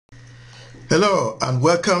Hello and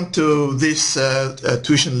welcome to this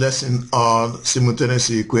tuition lesson on simultaneous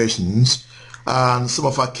equations, and some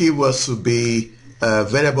of our keywords will be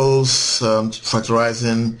variables,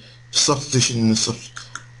 factorizing, substitution,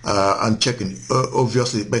 and checking.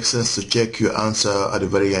 Obviously it makes sense to check your answer at the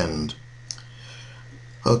very end.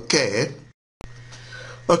 Okay,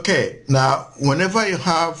 now whenever you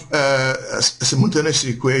have a simultaneous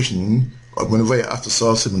equation, or whenever you have to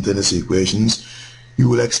solve simultaneous equations, you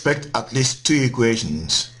will expect at least two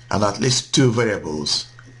equations and at least two variables.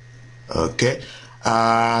 Okay,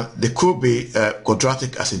 they could be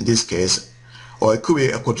quadratic, as in this case, or it could be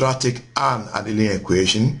a quadratic and a linear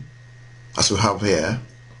equation, as we have here,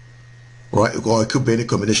 right? Or it could be any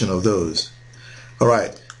combination of those. All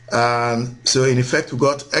right, and so in effect we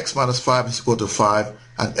got x minus 5 is equal to 5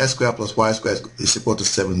 and x squared plus y squared is equal to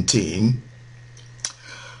 17.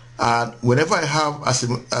 And whenever I have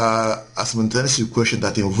a simultaneous equation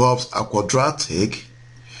that involves a quadratic,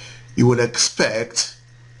 you would expect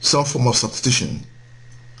some form of substitution.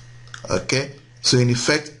 Okay, so in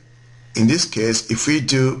effect, in this case, if we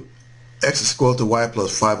do x is equal to y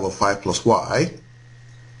plus 5 or 5 plus y,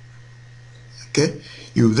 okay,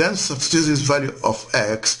 you then substitute this value of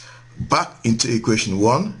x back into equation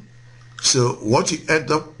 1. So what you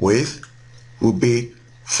end up with will be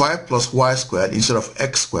 5 plus y squared instead of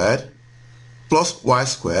x squared plus y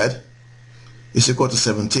squared is equal to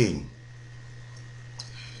 17.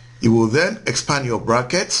 You will then expand your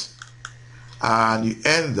brackets and you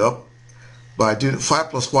end up by doing 5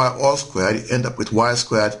 plus y all squared. You end up with y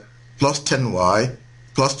squared plus 10y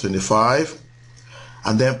plus 25,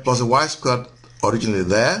 and then plus the y squared originally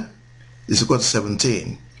there is equal to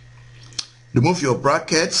 17. Remove your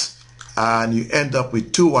brackets and you end up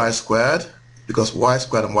with 2y squared, because y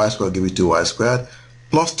squared and y squared give you 2y squared,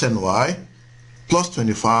 plus 10y plus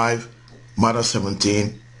 25 minus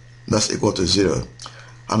 17, that's equal to 0.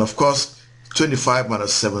 And of course 25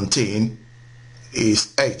 minus 17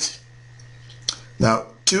 is 8. Now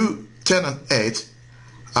 2, 10 and 8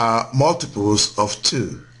 are multiples of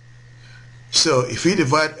 2. So if you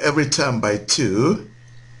divide every term by 2,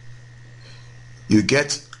 you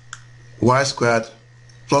get y squared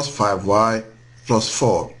plus 5y plus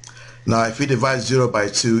 4. Now if we divide 0 by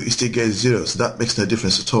 2, you still get 0, so that makes no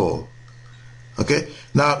difference at all. Okay,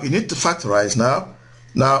 now you need to factorize now.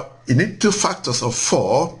 Now you need two factors of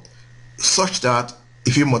 4 such that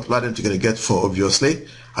if you multiply them together you get 4 obviously,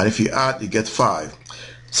 and if you add you get 5.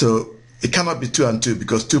 So it cannot be 2 and 2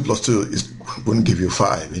 because 2 plus 2 wouldn't give you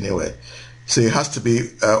 5 anyway. So it has to be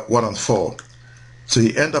 1 and 4. So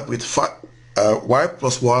you end up with y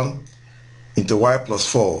plus 1 into y plus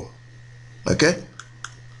 4. Okay,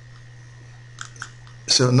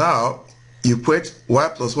 so now you put y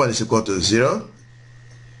plus 1 is equal to 0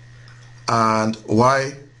 and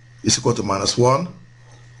y is equal to minus 1,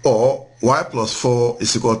 or y plus 4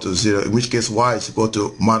 is equal to 0, in which case y is equal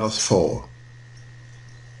to minus 4.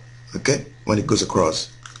 Okay, when it goes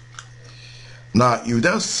across. Now you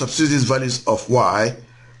then substitute these values of y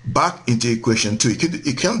back into equation 2.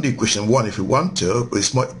 You can do equation 1 if you want to, but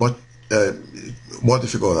it's much more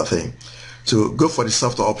difficult, I think. So go for the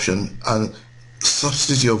softer option and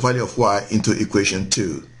substitute your value of y into equation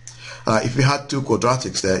 2. If you had two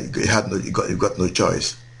quadratics there, you got no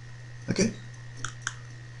choice. Okay,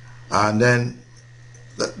 and then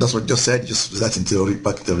that's what I just said. Just that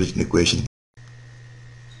back into the original equation.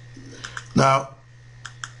 Now,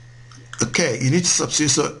 okay, you need to substitute.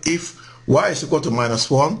 So if y is equal to minus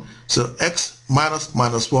 1, so x minus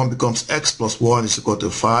minus 1 becomes x plus 1 is equal to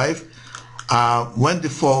 5. When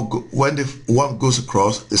the 1 goes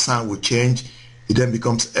across, the sign will change. It then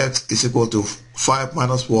becomes x is equal to 5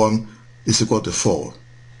 minus 1 is equal to 4.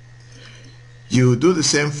 You do the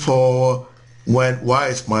same for when y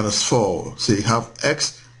is minus 4. So you have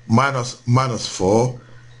x minus minus 4.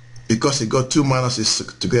 Because you got two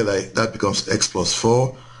minuses together, that becomes x plus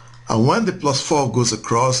 4. And when the plus 4 goes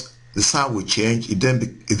across, the sign will change. It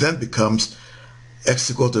then becomes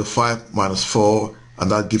x equal to 5 minus 4,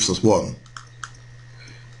 and that gives us 1.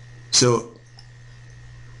 So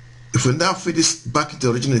if we now feed this back into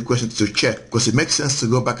the original equation to check, because it makes sense to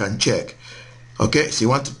go back and check. Okay, so you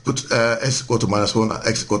want to put x equal to minus 1 and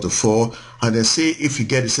x equal to 4, and then see if you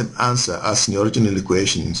get the same answer as in the original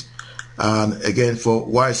equations. And again, for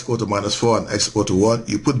y is equal to minus 4 and x equal to 1,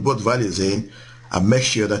 you put both values in and make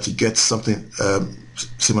sure that you get something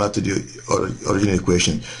similar to the original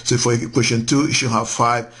equation. So for equation 2, you should have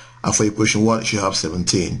 5, and for equation 1, you should have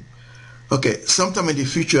 17. Okay, sometime in the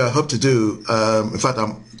future I hope to do, in fact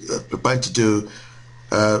I'm preparing to do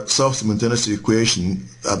solve simultaneous equation,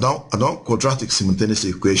 a non-quadratic simultaneous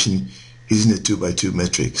equation using a 2 by 2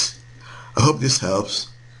 matrix. I hope this helps.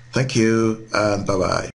 Thank you and bye-bye.